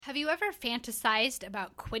Have you ever fantasized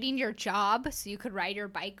about quitting your job so you could ride your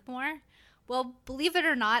bike more? Well, believe it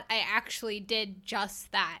or not, I actually did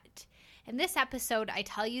just that. In this episode, I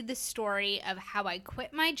tell you the story of how I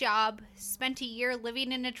quit my job, spent a year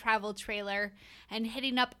living in a travel trailer, and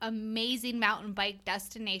hitting up amazing mountain bike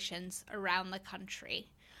destinations around the country.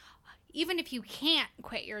 Even if you can't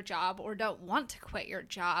quit your job or don't want to quit your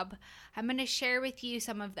job, I'm going to share with you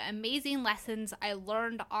some of the amazing lessons I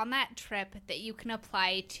learned on that trip that you can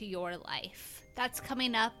apply to your life. That's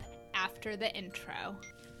coming up after the intro.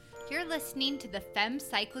 You're listening to the Femme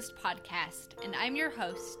Cyclist Podcast, and I'm your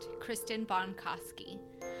host, Kristen Bonkoski.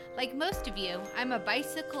 Like most of you, I'm a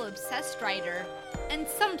bicycle-obsessed rider and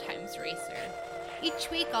sometimes racer.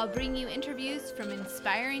 Each week, I'll bring you interviews from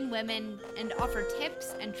inspiring women and offer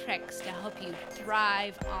tips and tricks to help you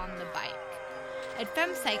thrive on the bike. At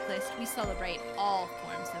Femme Cyclist, we celebrate all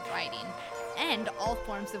forms of riding and all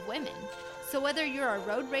forms of women. So whether you're a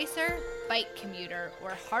road racer, bike commuter,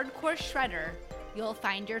 or hardcore shredder, you'll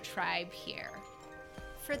find your tribe here.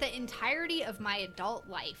 For the entirety of my adult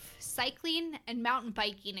life, cycling and mountain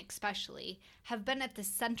biking especially have been at the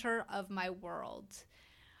center of my world.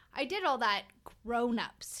 I did all that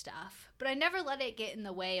grown-up stuff, but I never let it get in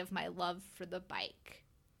the way of my love for the bike.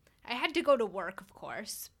 I had to go to work, of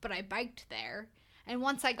course, but I biked there, and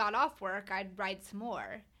once I got off work, I'd ride some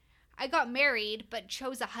more. I got married, but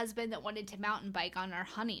chose a husband that wanted to mountain bike on our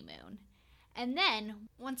honeymoon. And then,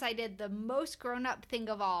 once I did the most grown-up thing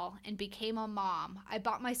of all and became a mom, I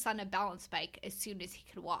bought my son a balance bike as soon as he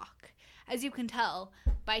could walk. As you can tell,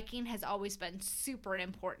 biking has always been super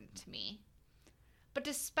important to me. But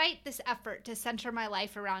despite this effort to center my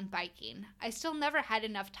life around biking, I still never had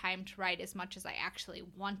enough time to ride as much as I actually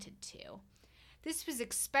wanted to. This was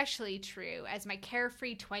especially true as my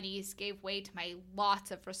carefree 20s gave way to my lots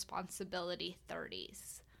of responsibility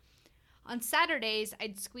 30s. On Saturdays,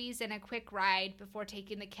 I'd squeeze in a quick ride before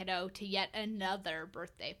taking the kiddo to yet another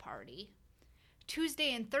birthday party.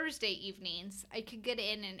 Tuesday and Thursday evenings, I could get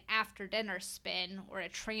in an after-dinner spin or a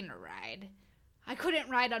trainer ride. I couldn't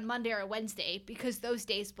ride on Monday or Wednesday because those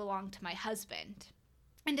days belonged to my husband.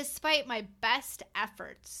 And despite my best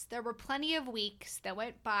efforts, there were plenty of weeks that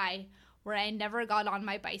went by where I never got on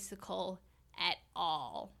my bicycle at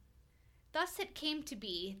all. Thus it came to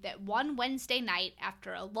be that one Wednesday night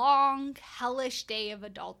after a long, hellish day of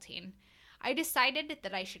adulting, I decided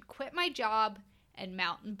that I should quit my job and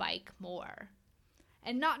mountain bike more.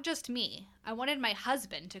 And not just me, I wanted my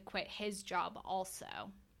husband to quit his job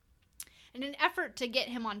also. In an effort to get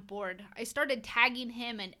him on board, I started tagging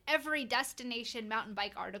him in every destination mountain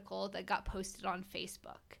bike article that got posted on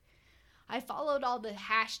Facebook. I followed all the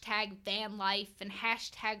hashtag van life and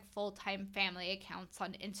hashtag full-time family accounts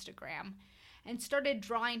on Instagram and started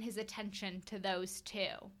drawing his attention to those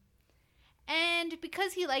too. And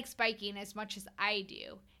because he likes biking as much as I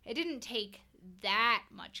do, it didn't take that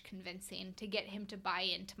much convincing to get him to buy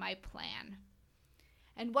into my plan.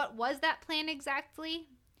 And what was that plan exactly?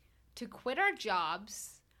 To quit our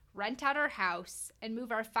jobs, rent out our house, and move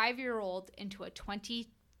our 5-year-old into a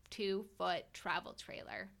 22-foot travel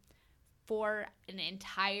trailer for an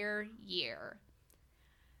entire year.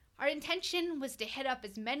 Our intention was to hit up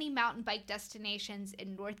as many mountain bike destinations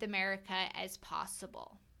in North America as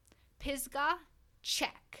possible. Pisgah?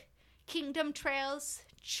 Check. Kingdom Trails?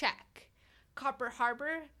 Check. Copper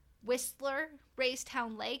Harbor? Whistler?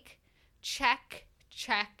 Raystown Lake? Check,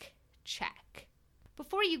 check, check.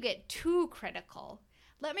 Before you get too critical,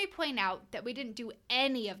 let me point out that we didn't do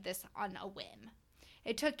any of this on a whim.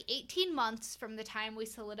 It took 18 months from the time we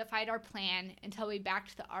solidified our plan until we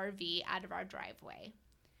backed the RV out of our driveway.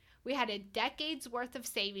 We had a decade's worth of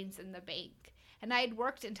savings in the bank, and I had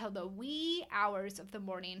worked until the wee hours of the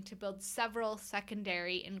morning to build several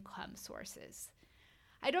secondary income sources.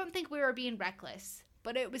 I don't think we were being reckless,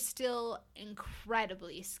 but it was still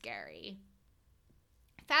incredibly scary.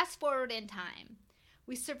 Fast forward in time.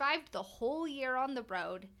 We survived the whole year on the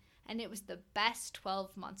road, and it was the best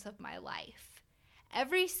 12 months of my life.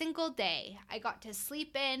 Every single day, I got to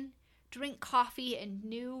sleep in, drink coffee in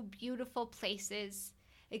new, beautiful places,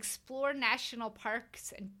 explore national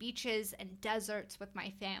parks and beaches and deserts with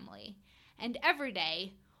my family. And every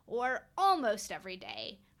day, or almost every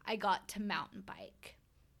day, I got to mountain bike.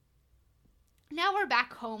 Now we're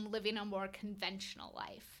back home living a more conventional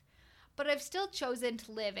life. But I've still chosen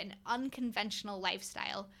to live an unconventional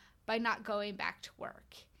lifestyle by not going back to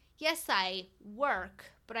work. Yes, I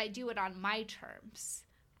work, but I do it on my terms.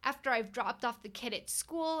 After I've dropped off the kid at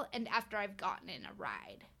school and after I've gotten in a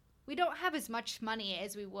ride. We don't have as much money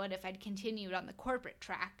as we would if I'd continued on the corporate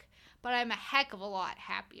track, but I'm a heck of a lot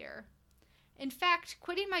happier. In fact,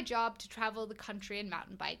 quitting my job to travel the country and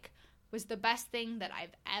mountain bike was the best thing that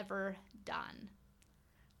I've ever done.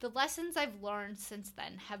 The lessons I've learned since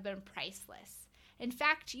then have been priceless. In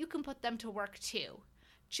fact, you can put them to work too,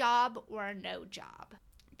 job or no job.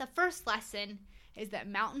 The first lesson is that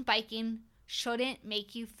mountain biking shouldn't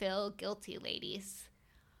make you feel guilty, ladies.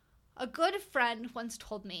 A good friend once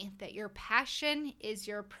told me that your passion is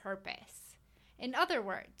your purpose. In other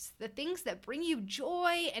words, the things that bring you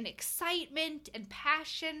joy and excitement and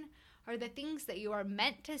passion are the things that you are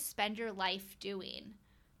meant to spend your life doing.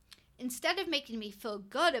 Instead of making me feel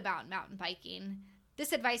good about mountain biking,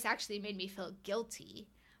 this advice actually made me feel guilty.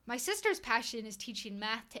 My sister's passion is teaching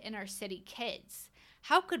math to inner city kids.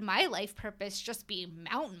 How could my life purpose just be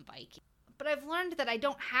mountain biking? But I've learned that I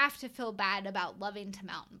don't have to feel bad about loving to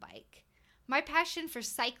mountain bike. My passion for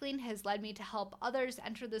cycling has led me to help others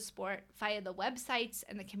enter the sport via the websites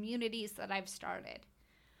and the communities that I've started.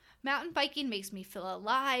 Mountain biking makes me feel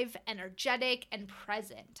alive, energetic, and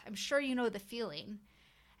present. I'm sure you know the feeling.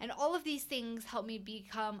 And all of these things help me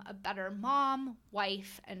become a better mom,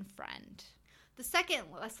 wife, and friend. The second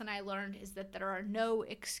lesson I learned is that there are no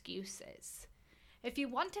excuses. If you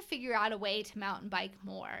want to figure out a way to mountain bike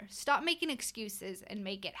more, stop making excuses and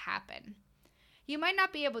make it happen. You might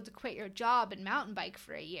not be able to quit your job and mountain bike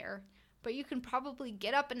for a year, but you can probably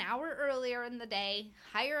get up an hour earlier in the day,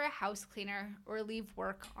 hire a house cleaner, or leave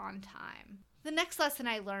work on time. The next lesson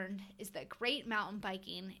I learned is that great mountain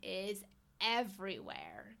biking is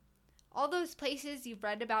everywhere. All those places you've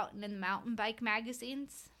read about in the mountain bike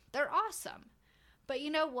magazines, they're awesome. But you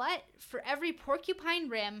know what? For every Porcupine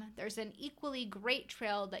Rim, there's an equally great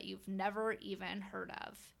trail that you've never even heard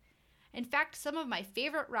of. In fact, some of my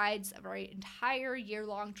favorite rides of our entire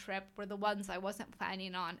year-long trip were the ones I wasn't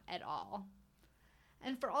planning on at all.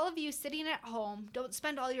 And for all of you sitting at home, don't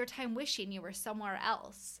spend all your time wishing you were somewhere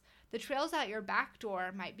else. The trails out your back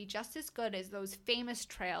door might be just as good as those famous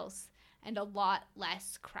trails and a lot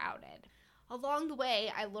less crowded. Along the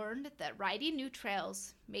way, I learned that riding new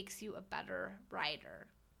trails makes you a better rider.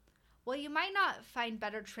 While you might not find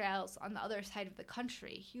better trails on the other side of the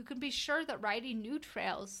country, you can be sure that riding new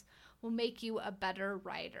trails will make you a better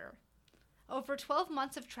rider. Over 12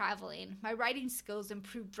 months of traveling, my riding skills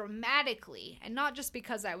improved dramatically, and not just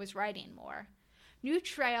because I was riding more. New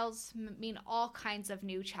trails mean all kinds of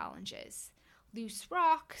new challenges. Loose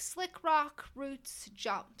rock, slick rock, roots,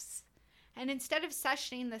 jumps. And instead of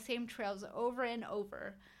sessioning the same trails over and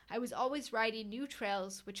over, I was always riding new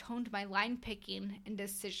trails which honed my line picking and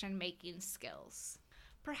decision-making skills.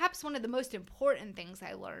 Perhaps one of the most important things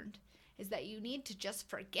I learned is that you need to just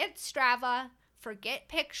forget Strava, forget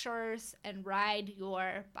pictures, and ride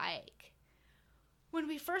your bike. When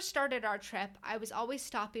we first started our trip, I was always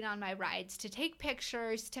stopping on my rides to take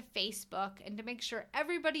pictures to Facebook and to make sure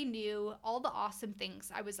everybody knew all the awesome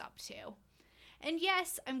things I was up to. And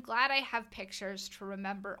yes, I'm glad I have pictures to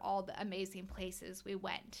remember all the amazing places we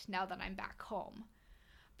went now that I'm back home.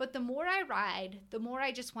 But the more I ride, the more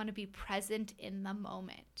I just want to be present in the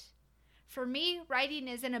moment. For me, riding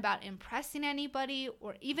isn't about impressing anybody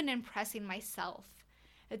or even impressing myself.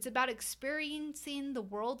 It's about experiencing the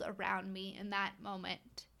world around me in that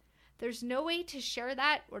moment. There's no way to share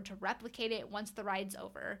that or to replicate it once the ride's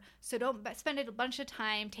over, so don't spend a bunch of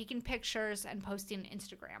time taking pictures and posting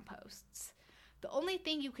Instagram posts. The only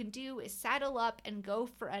thing you can do is saddle up and go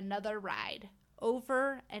for another ride,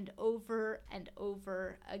 over and over and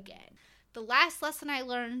over again. The last lesson I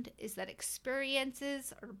learned is that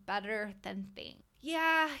experiences are better than things.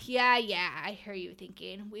 Yeah, I hear you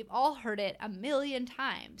thinking. We've all heard it a million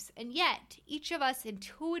times, and yet each of us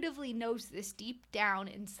intuitively knows this deep down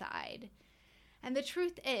inside. And the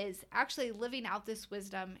truth is, actually living out this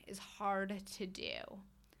wisdom is hard to do.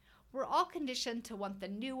 We're all conditioned to want the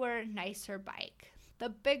newer, nicer bike, the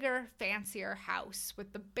bigger, fancier house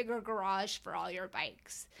with the bigger garage for all your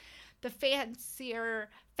bikes, the fancier,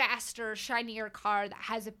 faster, shinier car that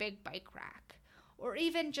has a big bike rack, or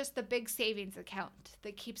even just the big savings account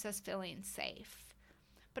that keeps us feeling safe.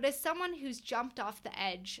 But as someone who's jumped off the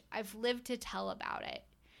edge, I've lived to tell about it.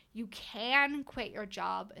 You can quit your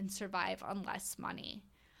job and survive on less money.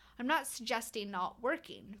 I'm not suggesting not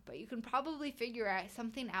working, but you can probably figure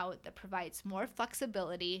something out that provides more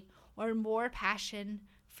flexibility or more passion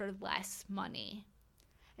for less money.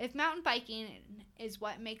 If mountain biking is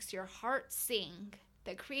what makes your heart sing,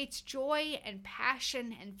 that creates joy and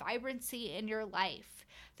passion and vibrancy in your life,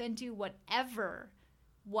 then do whatever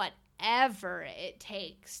it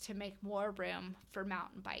takes to make more room for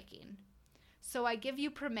mountain biking. So I give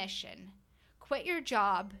you permission. Quit your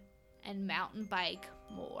job and mountain bike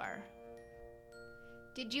more.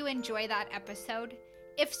 Did you enjoy that episode?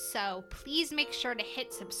 If so, please make sure to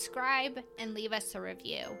hit subscribe and leave us a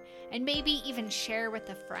review, and maybe even share with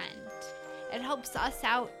a friend. It helps us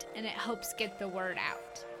out and it helps get the word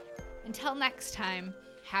out. Until next time,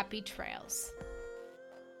 happy trails.